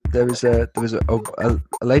there was a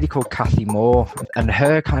lady called Kathy Moore, and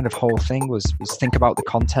her kind of whole thing was think about the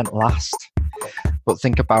content last, but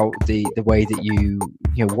think about the way that you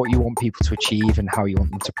know what you want people to achieve and how you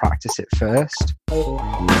want them to practice it first.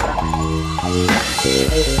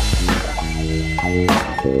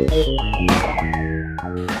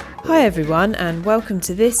 Hi everyone, and welcome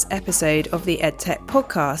to this episode of the EdTech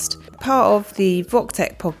Podcast, part of the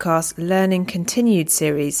VocTech Podcast Learning Continued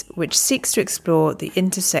series, which seeks to explore the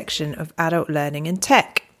intersection of adult learning and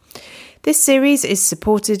tech. This series is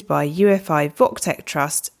supported by UFI VocTech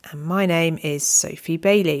Trust, and my name is Sophie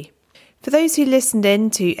Bailey. For those who listened in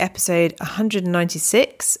to episode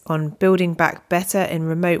 196 on building back better in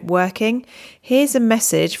remote working, here's a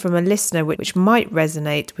message from a listener which might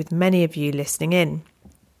resonate with many of you listening in.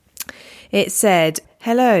 It said,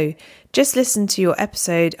 "Hello, just listened to your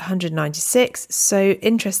episode 196, so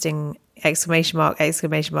interesting, ! Some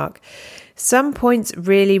points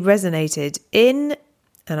really resonated in,"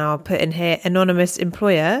 and I'll put in here, anonymous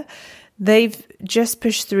employer, "they've just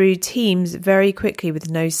pushed through teams very quickly with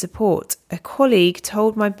no support. A colleague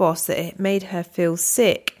told my boss that it made her feel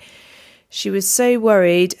sick. She was so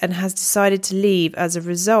worried and has decided to leave as a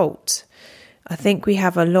result. I think we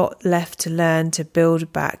have a lot left to learn to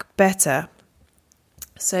build back better."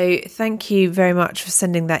 So thank you very much for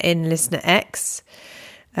sending that in, Listener X.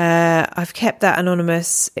 I've kept that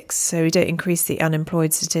anonymous so we don't increase the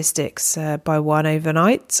unemployed statistics by one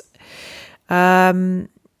overnight. But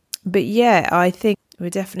yeah, I think we're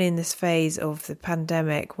definitely in this phase of the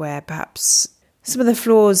pandemic where perhaps some of the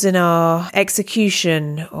flaws in our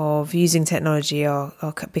execution of using technology are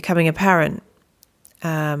becoming apparent.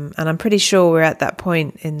 And I'm pretty sure we're at that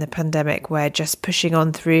point in the pandemic where just pushing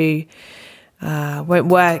on through won't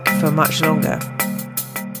work for much longer.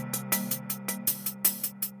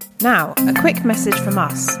 Now, a quick message from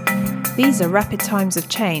us. These are rapid times of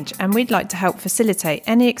change, and we'd like to help facilitate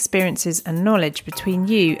any experiences and knowledge between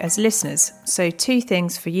you as listeners. So 2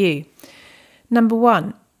 things for you. Number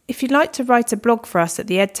 1, if you'd like to write a blog for us at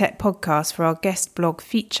the EdTech Podcast for our guest blog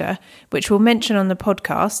feature, which we'll mention on the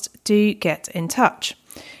podcast, do get in touch.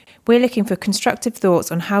 We're looking for constructive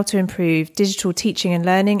thoughts on how to improve digital teaching and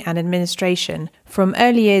learning and administration from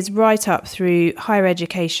early years right up through higher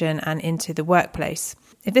education and into the workplace.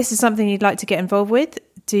 If this is something you'd like to get involved with,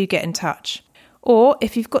 do get in touch. Or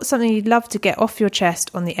if you've got something you'd love to get off your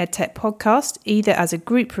chest on the EdTech Podcast, either as a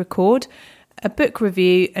group record, a book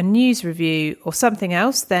review, a news review, or something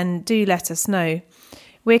else, then do let us know.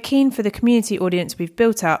 We're keen for the community audience we've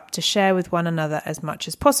built up to share with one another as much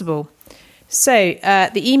as possible. So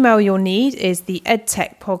the email you'll need is the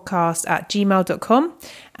edtechpodcast@gmail.com,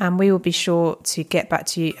 and we will be sure to get back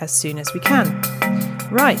to you as soon as we can.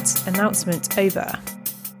 Right, announcement over.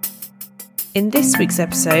 In this week's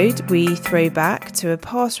episode, we throw back to a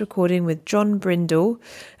past recording with John Brindle,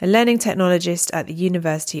 a learning technologist at the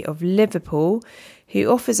University of Liverpool, who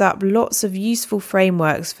offers up lots of useful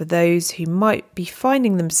frameworks for those who might be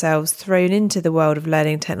finding themselves thrown into the world of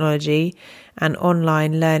learning technology and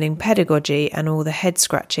online learning pedagogy and all the head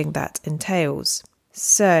scratching that entails.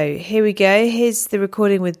 So here we go. Here's the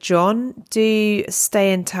recording with John. Do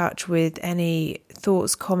stay in touch with any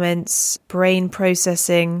thoughts, comments, brain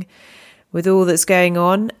processing with all that's going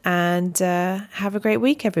on, and have a great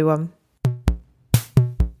week, everyone.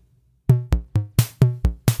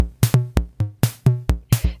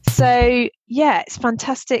 So, yeah, it's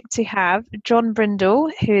fantastic to have John Brindle,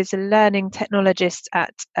 who is a learning technologist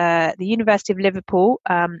at the University of Liverpool,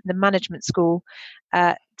 the Management School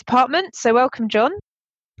department. So welcome, John.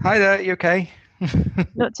 Hi there, you okay?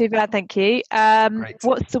 Not too bad, thank you. Great.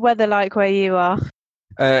 What's the weather like where you are?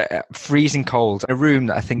 Freezing cold. A room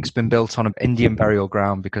that I think's been built on an Indian burial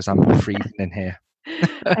ground because I'm freezing in here.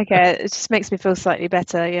 Okay, it just makes me feel slightly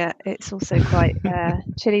better. Yeah, it's also quite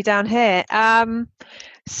chilly down here.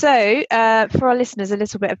 So, for our listeners, a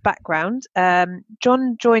little bit of background.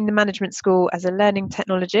 John joined the management school as a learning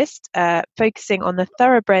technologist, focusing on the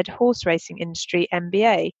thoroughbred horse racing industry,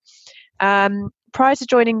 MBA. Prior to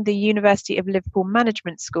joining the University of Liverpool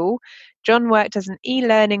Management School, John worked as an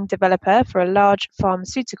e-learning developer for a large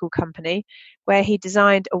pharmaceutical company, where he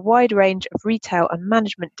designed a wide range of retail and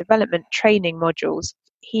management development training modules.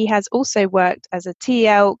 He has also worked as a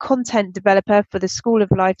TEL content developer for the School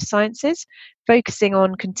of Life Sciences, focusing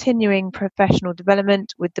on continuing professional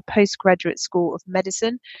development with the Postgraduate School of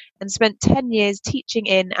Medicine, and spent 10 years teaching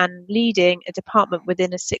in and leading a department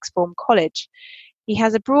within a sixth form college. He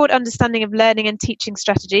has a broad understanding of learning and teaching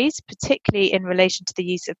strategies, particularly in relation to the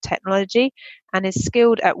use of technology, and is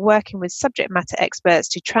skilled at working with subject matter experts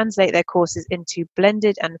to translate their courses into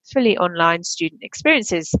blended and fully online student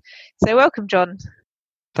experiences. So welcome, John.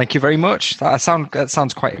 Thank you very much. That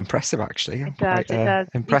sounds quite impressive, actually. I'm quite It does.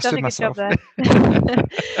 You've impressed done with a good job myself.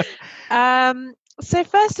 there. So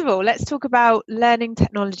first of all, let's talk about learning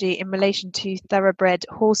technology in relation to thoroughbred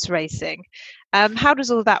horse racing. How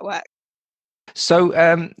does all that work? So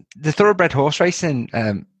the thoroughbred horse racing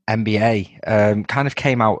MBA kind of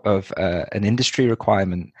came out of an industry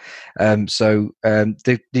requirement.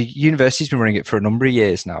 The university's been running it for a number of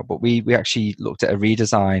years now, but we actually looked at a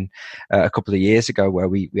redesign a couple of years ago where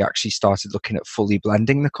we actually started looking at fully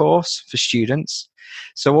blending the course for students.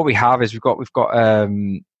 So what we have is we've got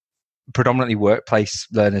predominantly workplace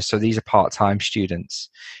learners. So these are part-time students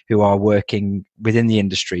who are working within the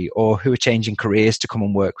industry or who are changing careers to come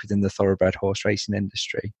and work within the thoroughbred horse racing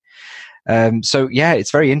industry.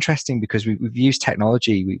 It's very interesting because we've used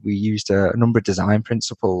technology. We used a number of design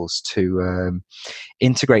principles to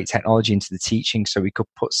integrate technology into the teaching, so we could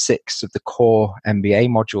put 6 of the core MBA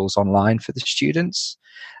modules online for the students,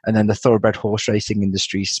 and then the thoroughbred horse racing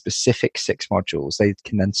industry specific 6 modules they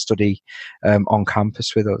can then study on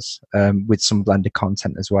campus with us, with some blended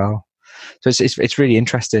content as well. So it's really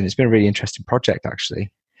interesting. It's been a really interesting project,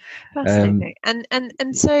 actually. Fascinating.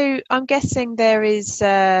 And so I'm guessing there is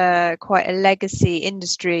quite a legacy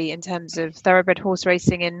industry in terms of thoroughbred horse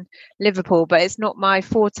racing in Liverpool, but it's not my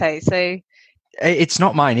forte. So it's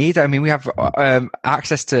not mine either. I mean, we have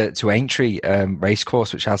access to Aintree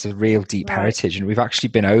Racecourse, which has a real deep heritage, and we've actually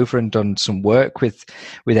been over and done some work with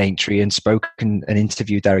Aintree and spoken and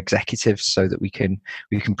interviewed their executives so that we can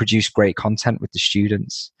produce great content with the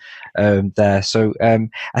students there. So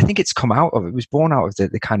I think it was born out of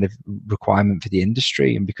the kind of requirement for the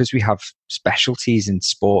industry, and because we have specialties in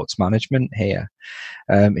sports management here,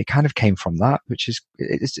 it kind of came from that, which is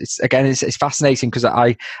it's fascinating because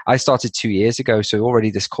I started 2 years ago, so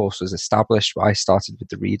already this course was established, but I started with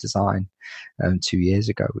the redesign 2 years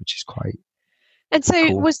ago, which is quite. And so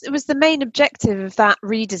cool. was the main objective of that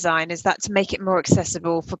redesign, is that to make it more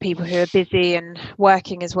accessible for people who are busy and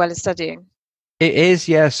working as well as studying? It is,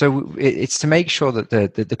 yeah. So it's to make sure that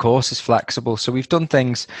the course is flexible. So we've done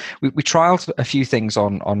things. We trialed a few things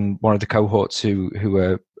on one of the cohorts who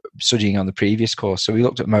were studying on the previous course. So we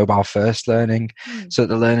looked at mobile first learning, so that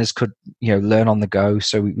the learners could learn on the go.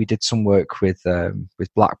 So we did some work with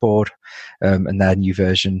Blackboard and their new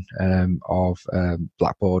version of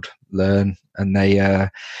Blackboard Learn, and they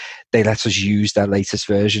let us use their latest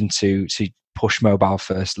version to push mobile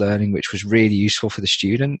first learning, which was really useful for the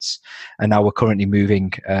students. And now we're currently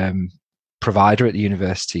moving provider at the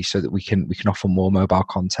university so that we can offer more mobile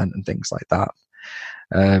content and things like that.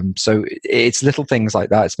 So it's little things like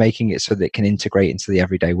that. It's making it so that it can integrate into the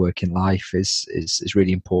everyday working life is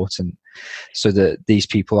really important, so that these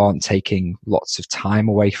people aren't taking lots of time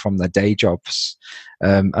away from their day jobs.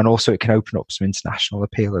 And also it can open up some international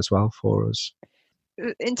appeal as well for us.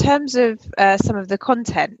 In terms of some of the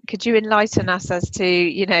content, could you enlighten us as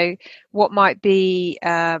to, what might be,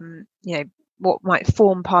 what might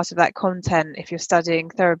form part of that content if you're studying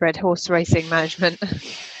thoroughbred horse racing management?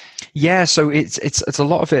 Yeah, so it's a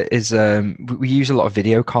lot of it is we use a lot of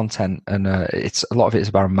video content, and it's a lot of it is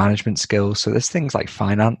about management skills. So there's things like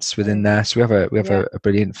finance within there. So we have a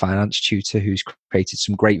brilliant finance tutor who's created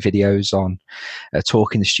some great videos on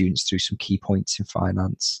talking the students through some key points in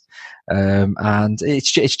finance, and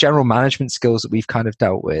it's general management skills that we've kind of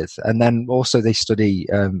dealt with. And then also they study.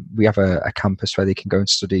 We have a campus where they can go and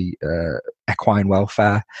study equine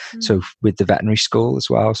welfare, so with the veterinary school as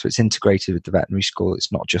well. So it's integrated with the veterinary school.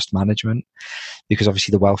 It's not just management, because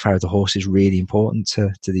obviously the welfare of the horse is really important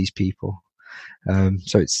to these people.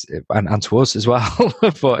 So it's and to us as well.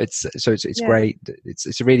 But it's great.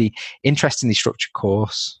 It's a really interestingly structured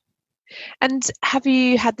course. And have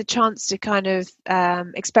you had the chance to kind of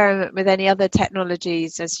experiment with any other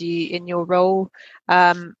technologies as in your role,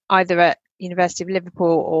 either at University of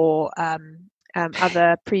Liverpool or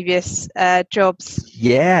other previous jobs?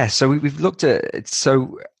 Yeah, so we've looked at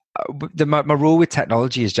my rule with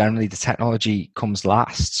technology is generally the technology comes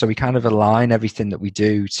last. So we kind of align everything that we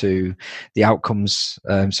do to the outcomes.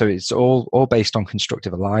 So it's all based on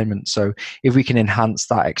constructive alignment. So if we can enhance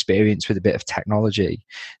that experience with a bit of technology,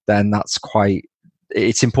 then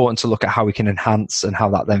it's important to look at how we can enhance and how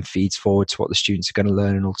that then feeds forward to what the students are going to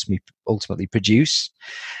learn and ultimately produce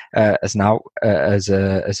as an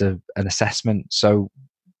assessment. So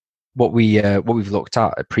what we've looked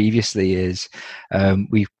at previously is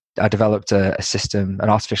I developed a system, an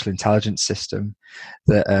artificial intelligence system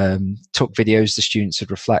that took videos the students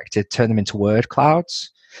had reflected, turned them into word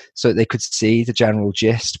clouds so that they could see the general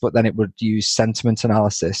gist, but then it would use sentiment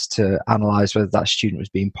analysis to analyze whether that student was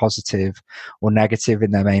being positive or negative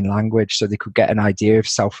in their main language, so they could get an idea of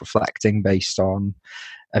self-reflecting based on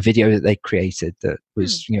a video that they created that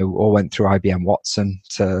was, all went through IBM Watson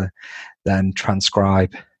to then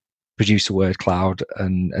transcribe, produce a word cloud,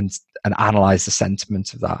 and analyze the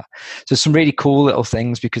sentiment of that. So some really cool little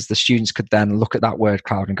things, because the students could then look at that word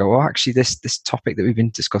cloud and go, oh, actually this topic that we've been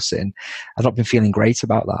discussing, I've not been feeling great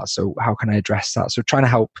about that. So how can I address that? So trying to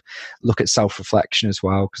help look at self-reflection as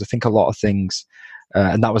well, because I think a lot of things,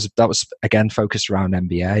 and that was again focused around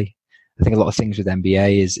MBA. I think a lot of things with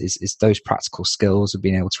MBA is those practical skills of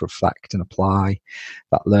being able to reflect and apply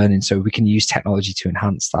that learning. So we can use technology to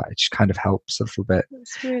enhance that. It just kind of helps a little bit.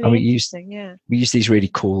 That's really and we use these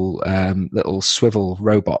really cool little swivel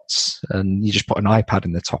robots, and you just put an iPad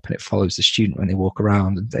in the top and it follows the student when they walk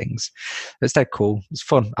around and things. It's dead cool. It's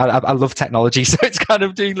fun. I love technology, so it's kind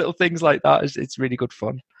of doing little things like that. It's really good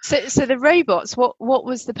fun. So the robots, what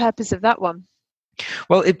was the purpose of that one?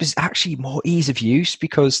 Well, it was actually more ease of use,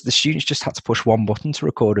 because the students just had to push one button to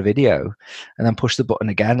record a video and then push the button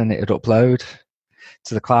again and it would upload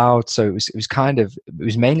to the cloud. So it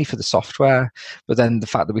was mainly for the software, but then the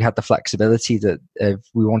fact that we had the flexibility that if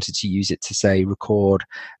we wanted to use it to, say, record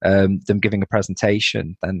them giving a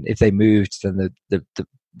presentation, then if they moved, then they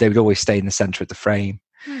would always stay in the center of the frame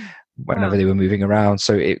whenever they were moving around.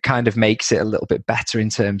 So it kind of makes it a little bit better in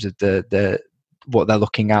terms of the what they're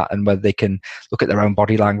looking at, and whether they can look at their own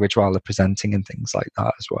body language while they're presenting and things like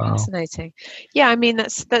that as well. Fascinating. Yeah, I mean,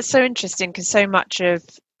 that's so interesting, because so much of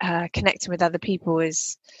connecting with other people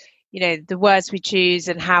is, the words we choose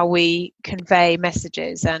and how we convey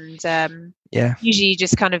messages, and usually you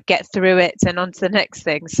just kind of get through it and on to the next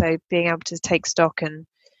thing. So being able to take stock and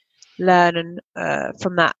learn and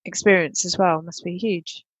from that experience as well must be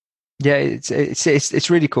huge. Yeah, it's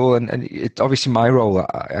really cool, and obviously my role,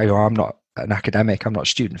 I'm not an academic, I'm not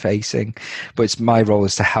student facing, but it's my role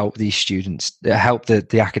is to help these students, help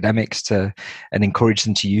the academics and encourage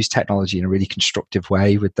them to use technology in a really constructive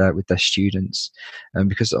way with their students.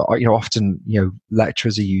 Because often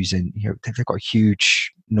lecturers are using, they've got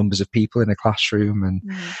huge numbers of people in a classroom, and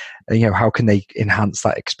how can they enhance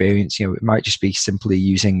that experience? It might just be simply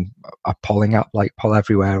using a polling app like Poll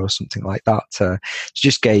Everywhere or something like that to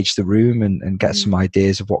just gauge the room and get some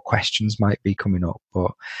ideas of what questions might be coming up.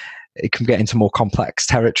 But it can get into more complex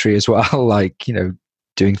territory as well, like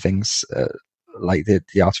doing things like the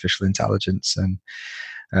artificial intelligence. And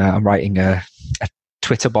I'm writing a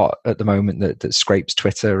Twitter bot at the moment that scrapes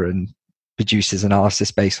Twitter and produces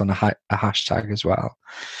analysis based on a hashtag as well.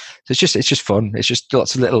 So it's just fun. It's just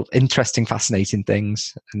lots of little interesting, fascinating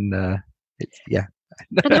things, and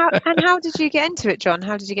And how did you get into it, John?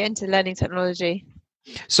 How did you get into learning technology?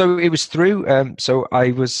 So it was through.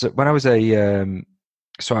 I was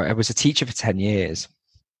a teacher for 10 years.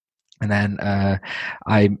 And then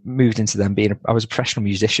I moved into them I was a professional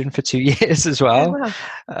musician for 2 years as well. Oh, wow.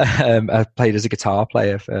 I played as a guitar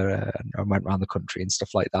player I went around the country and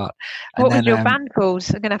stuff like that. What was your band called?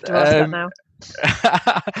 I'm going to have to ask that now.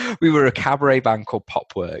 We were a cabaret band called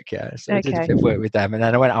Popwork, yeah. So I did a bit of work with them, and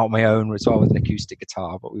then I went out on my own as well with an acoustic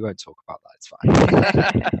guitar, but we won't talk about that. It's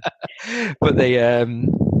fine. But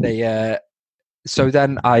so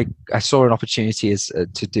then I saw an opportunity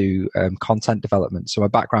to do content development. So my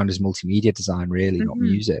background is multimedia design, really, not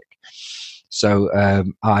music. So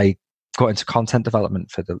I got into content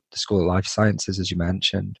development for the School of Life Sciences, as you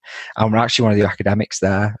mentioned, and we're actually one of the academics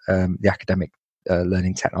there, the academic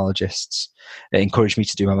learning technologists. It encouraged me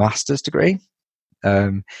to do my master's degree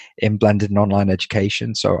in blended and online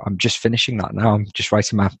education. So I'm just finishing that now. I'm just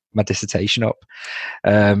writing my dissertation up,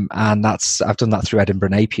 and I've done that through Edinburgh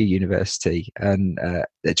Napier University, and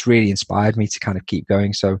it's really inspired me to kind of keep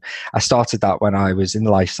going. So I started that when I was in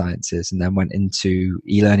the life sciences, and then went into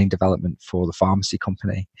e-learning development for the pharmacy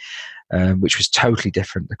company, which was totally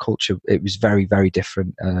different. The culture, it was very, very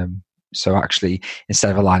different. So actually,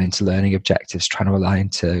 instead of aligning to learning objectives, trying to align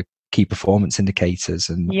to key performance indicators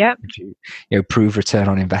and prove return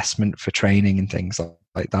on investment for training and things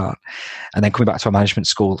like that. And then coming back to a management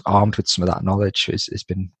school armed with some of that knowledge has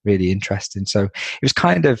been really interesting. So it was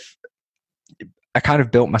I kind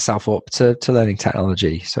of built myself up to learning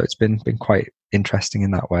technology. So it's been quite interesting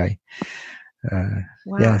in that way.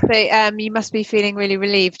 Wow. Yeah. So you must be feeling really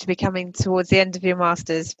relieved to be coming towards the end of your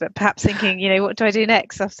masters, but perhaps thinking, what do I do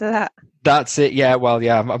next after that? That's it. Yeah. Well,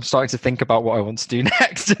 yeah. I'm starting to think about what I want to do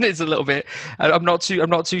next, and it's a little bit. I'm not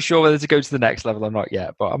too sure whether to go to the next level or not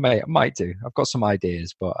yet, but I might do. I've got some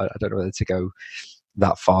ideas, but I don't know whether to go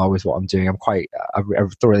that far with what I'm doing. I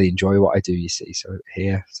thoroughly enjoy what I do. You see, so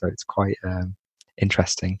it's quite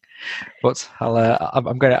interesting. But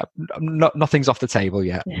nothing's off the table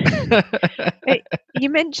yet.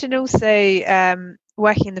 You mentioned also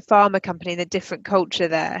working in the pharma company, the different culture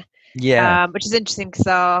there. Yeah. which is interesting because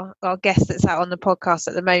our guest that's out on the podcast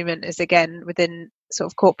at the moment is again within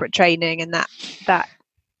sort of corporate training, and that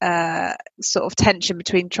sort of tension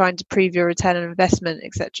between trying to prove your return on investment,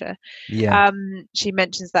 etc. Yeah. She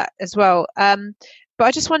mentions that as well. But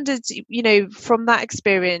I just wondered, from that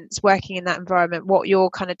experience working in that environment, what your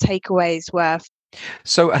kind of takeaways were.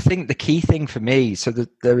 So I think the key thing for me, so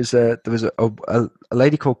there was a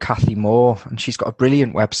lady called Kathy Moore, and she's got a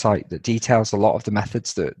brilliant website that details a lot of the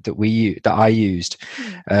methods that I used,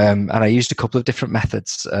 and I used a couple of different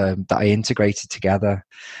methods that I integrated together,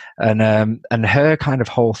 and her kind of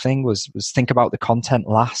whole thing was think about the content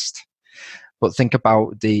last, but think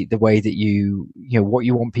about the way that what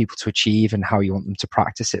you want people to achieve and how you want them to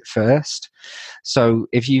practice it first. So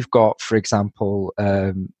if you've got, for example,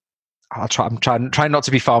 I'm trying not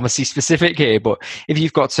to be pharmacy specific here, but if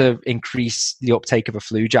you've got to increase the uptake of a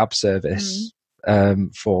flu jab service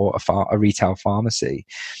for a retail pharmacy,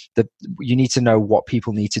 you need to know what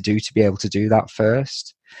people need to do to be able to do that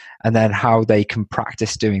first, and then how they can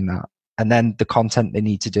practice doing that, and then the content they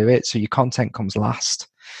need to do it. So your content comes last.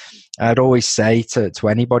 I'd always say to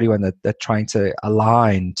anybody when they're trying to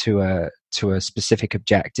align to a specific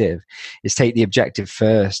objective is take the objective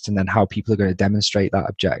first, and then how people are going to demonstrate that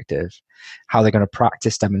objective, how they're going to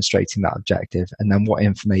practice demonstrating that objective, and then what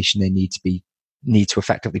information they need to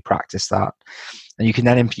effectively practice that. And you can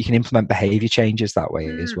implement behavior changes that way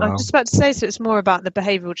as well. I was just about to say, so it's more about the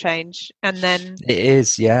behavioral change, and then it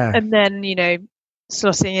is, yeah. And then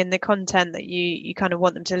slotting in the content that you kind of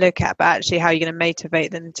want them to look at, but actually how you're going to motivate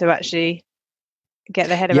them to actually get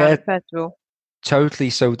their head around it first of all. Totally.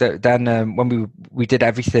 So then when we did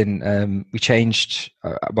everything, we changed.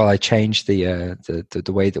 I changed the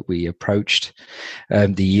way that we approached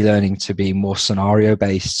the e-learning to be more scenario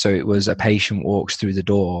based. So it was a patient walks through the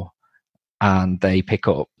door and they pick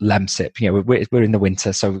up Lemsip. We're in the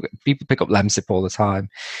winter, so people pick up Lemsip all the time.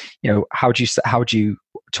 How do you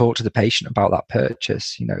talk to the patient about that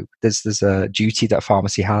purchase? There's a duty that a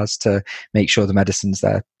pharmacy has to make sure the medicines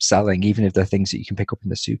they're selling, even if they're things that you can pick up in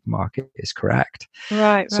the supermarket, is correct.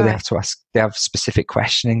 Right. So they have to ask. They have specific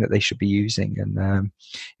questioning that they should be using, and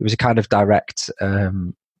it was a kind of direct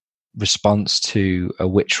response to a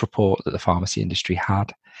Which report that the pharmacy industry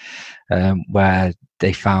had, where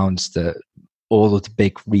they found that all of the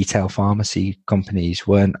big retail pharmacy companies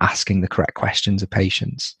weren't asking the correct questions of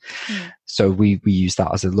patients. So we used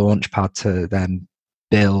that as a launch pad to then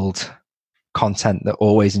build content that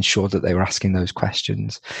always ensured that they were asking those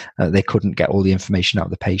questions. They couldn't get all the information out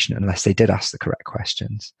of the patient unless they did ask the correct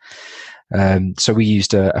questions. So we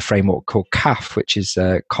used a framework called CAF, which is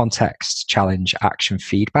Context, Challenge, Action,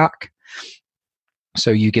 Feedback. So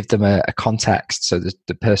you give them a context, so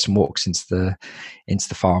the person walks into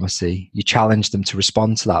the pharmacy. You challenge them to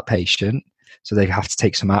respond to that patient, so they have to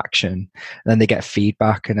take some action. And then they get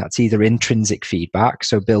feedback, and that's either intrinsic feedback,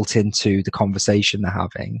 so built into the conversation they're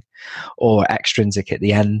having, or extrinsic at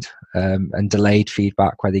the end, and delayed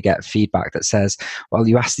feedback, where they get feedback that says, well,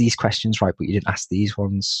 you asked these questions right, but you didn't ask these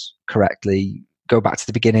ones correctly. Go back to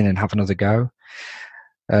the beginning and have another go.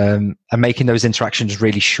 And making those interactions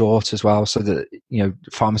really short as well, so that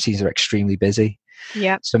pharmacies are extremely busy.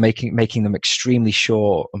 Yeah. So making them extremely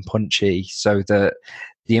short and punchy, so that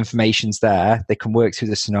the information's there, they can work through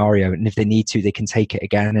the scenario, and if they need to, they can take it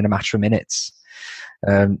again in a matter of minutes.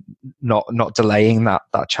 Not delaying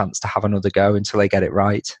that chance to have another go until they get it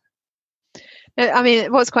right. I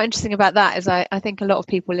mean, what's quite interesting about that is I think a lot of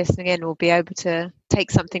people listening in will be able to take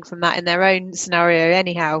something from that in their own scenario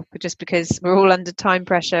anyhow, but just because we're all under time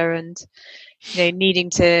pressure and needing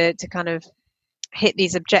to kind of hit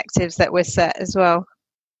these objectives that we're set as well.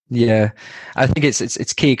 Yeah, I think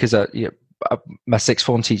it's key because my sixth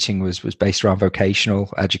form teaching was based around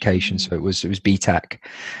vocational education, so it was BTEC.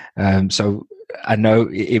 So I know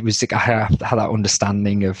I had that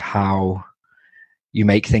understanding of how you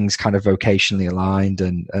make things kind of vocationally aligned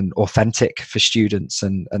and authentic for students,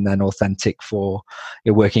 and then authentic for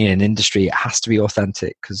you're working in an industry. It has to be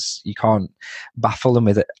authentic, because you can't baffle them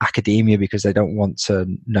with academia, because they don't want to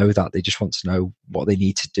know that. They just want to know what they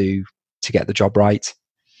need to do to get the job right.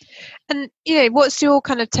 And what's your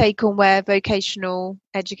kind of take on where vocational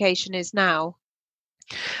education is now?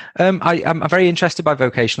 I'm very interested by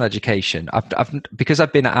vocational education. Because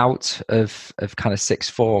I've been out of kind of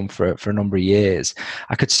sixth form for a number of years.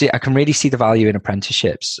 I can really see the value in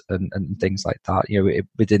apprenticeships and things like that.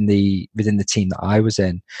 Within the team that I was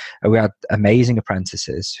in, we had amazing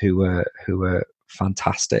apprentices who were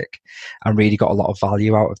fantastic and really got a lot of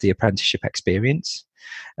value out of the apprenticeship experience.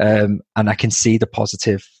 And I can see the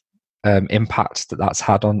positive impact that's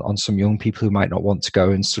had on some young people who might not want to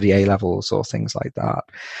go and study A levels or things like that.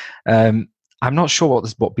 I'm not sure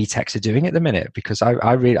what BTECs are doing at the minute, because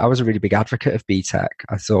I was a really big advocate of BTEC.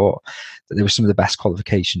 I thought that they were some of the best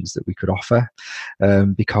qualifications that we could offer,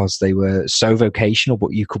 because they were so vocational,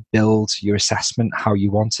 but you could build your assessment how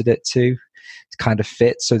you wanted it to kind of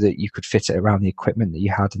fit, so that you could fit it around the equipment that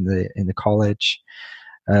you had in the college.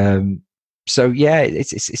 So yeah,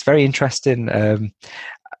 it's very interesting.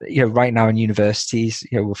 Right now in universities,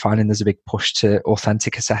 we're finding there's a big push to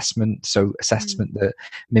authentic assessment, so assessment that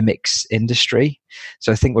mimics industry.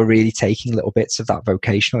 So I think we're really taking little bits of that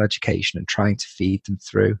vocational education and trying to feed them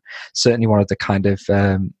through. Certainly one of the kind of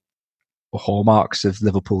hallmarks of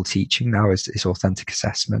Liverpool teaching now is authentic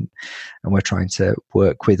assessment, and we're trying to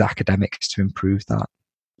work with academics to improve that.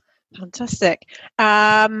 Fantastic.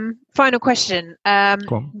 Final question.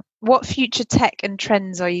 Go on. What future tech and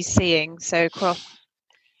trends are you seeing? So across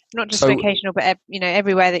not just vocational, but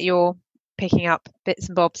everywhere that you're picking up bits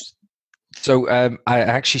and bobs. So I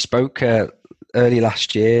actually spoke early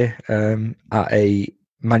last year at a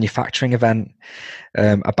manufacturing event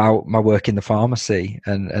about my work in the pharmacy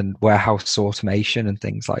and warehouse automation and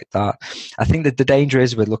things like that. I think that the danger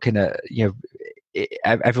is we're looking at,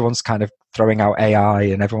 everyone's kind of throwing out AI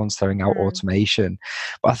and everyone's throwing out automation,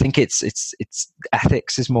 but I think it's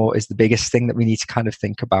ethics is the biggest thing that we need to kind of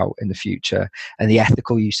think about in the future, and the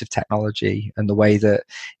ethical use of technology, and the way that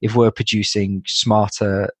if we're producing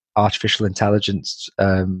smarter artificial intelligence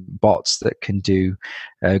bots that can do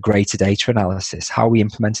greater data analysis, how are we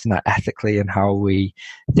implementing that ethically, and how are we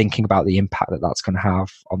thinking about the impact that that's going to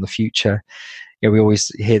have on the future? We always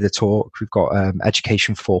hear the talk. We've got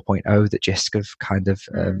Education 4.0 that JISC have kind of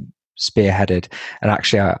spearheaded, and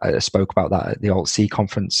actually I spoke about that at the Alt-C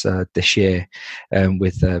conference this year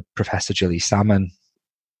with Professor Julie Salmon,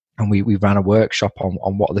 and we ran a workshop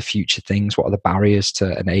on what are the future things, what are the barriers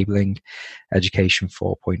to enabling Education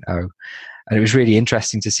 4.0. And it was really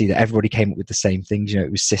interesting to see that everybody came up with the same things. It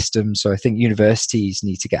was systems. So I think universities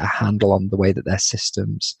need to get a handle on the way that their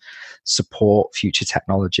systems support future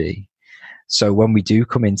technology. So when we do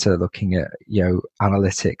come into looking at,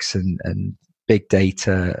 analytics and big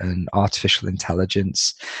data and artificial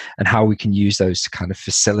intelligence and how we can use those to kind of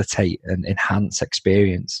facilitate and enhance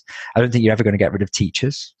experience, I don't think you're ever going to get rid of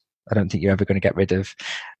teachers. I don't think you're ever going to get rid of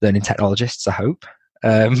learning technologists, I hope.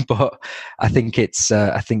 But I think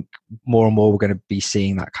I think more and more we're going to be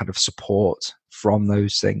seeing that kind of support from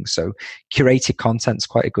those things. So curated content's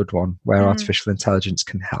quite a good one, where artificial intelligence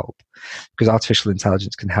can help, because artificial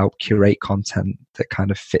intelligence can help curate content that kind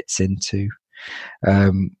of fits into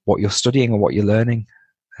what you're studying or what you're learning.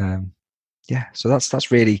 So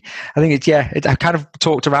that's really, I think I kind of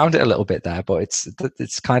talked around it a little bit there, but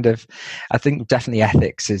it's kind of, I think definitely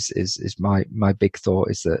ethics is my big thought,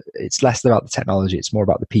 is that it's less about the technology, it's more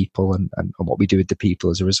about the people and what we do with the people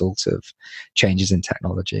as a result of changes in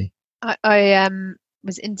technology. I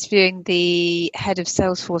was interviewing the head of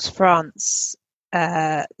Salesforce France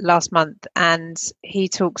last month, and he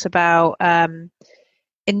talks about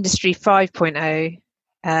Industry 5.0.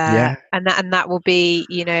 And that will be,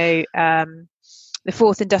 the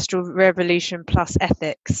fourth industrial revolution plus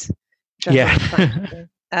ethics.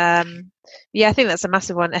 I think that's a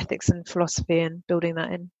massive one, ethics and philosophy and building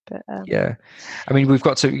that in. But I mean, we've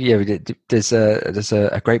got to, there's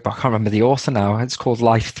a great book, I can't remember the author now, it's called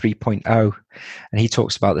Life 3.0, and he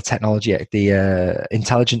talks about the technology, the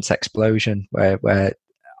intelligence explosion, where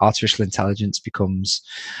artificial intelligence becomes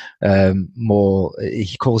more,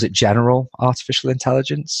 he calls it general artificial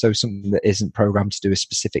intelligence, so something that isn't programmed to do a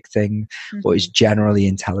specific thing, but is generally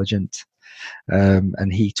intelligent.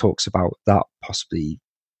 And he talks about that possibly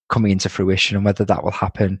coming into fruition, and whether that will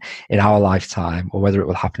happen in our lifetime or whether it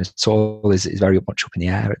will happen at all is very much up in the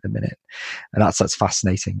air at the minute. And that's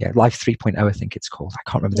fascinating. Life 3.0, I think it's called. I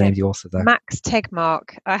can't remember the name of the author there. Max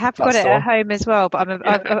Tegmark. I have got it at home as well, but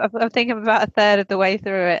I think I'm about a third of the way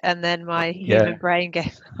through it, and then my human brain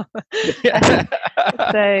gave up.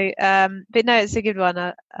 So, but no, it's a good one.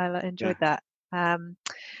 I enjoyed that.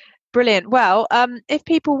 Brilliant. Well, if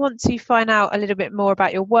people want to find out a little bit more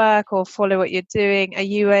about your work or follow what you're doing, are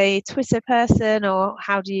you a Twitter person, or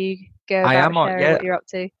how do you go about sharing what you're up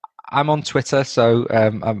to? I'm on Twitter, so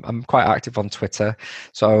I'm quite active on Twitter.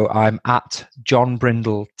 So I'm at John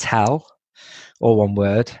Brindle Tell, all one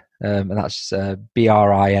word, and that's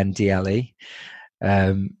BRINDLE.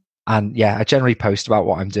 And I generally post about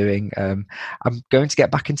what I'm doing. I'm going to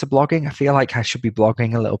get back into blogging. I feel like I should be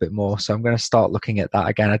blogging a little bit more, so I'm going to start looking at that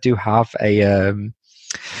again. I do have a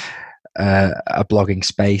blogging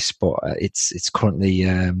space, but it's currently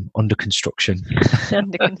under construction.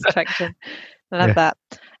 Under construction. I love that.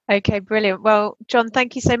 Okay, brilliant. Well, John,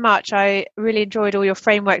 thank you so much. I really enjoyed all your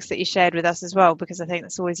frameworks that you shared with us as well, because I think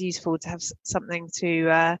that's always useful to have something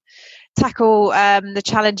to tackle the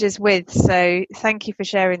challenges with. So thank you for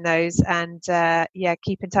sharing those, and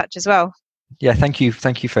keep in touch as well. Yeah, thank you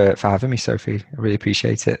for having me, Sophie. I really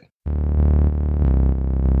appreciate it.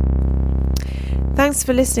 Thanks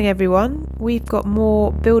for listening, everyone. We've got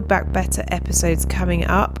more Build Back Better episodes coming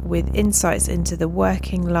up with insights into the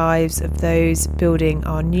working lives of those building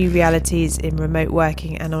our new realities in remote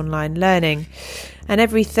working and online learning. And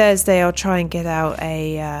every Thursday I'll try and get out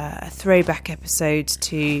a throwback episode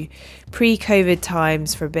to pre-COVID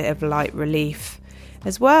times for a bit of light relief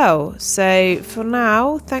as well. So for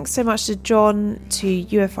now, thanks so much to John, to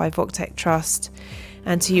UFI VocTech Trust,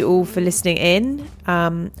 and to you all for listening in.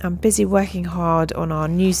 I'm busy working hard on our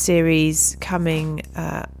new series coming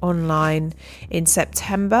online in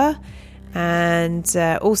September. And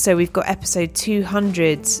also we've got episode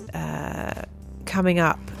 200 coming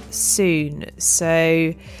up soon.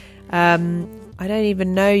 So I don't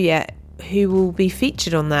even know yet who will be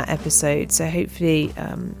featured on that episode. So hopefully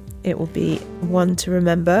it will be one to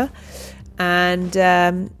remember. And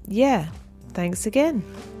thanks again.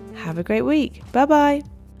 Have a great week. Bye-bye.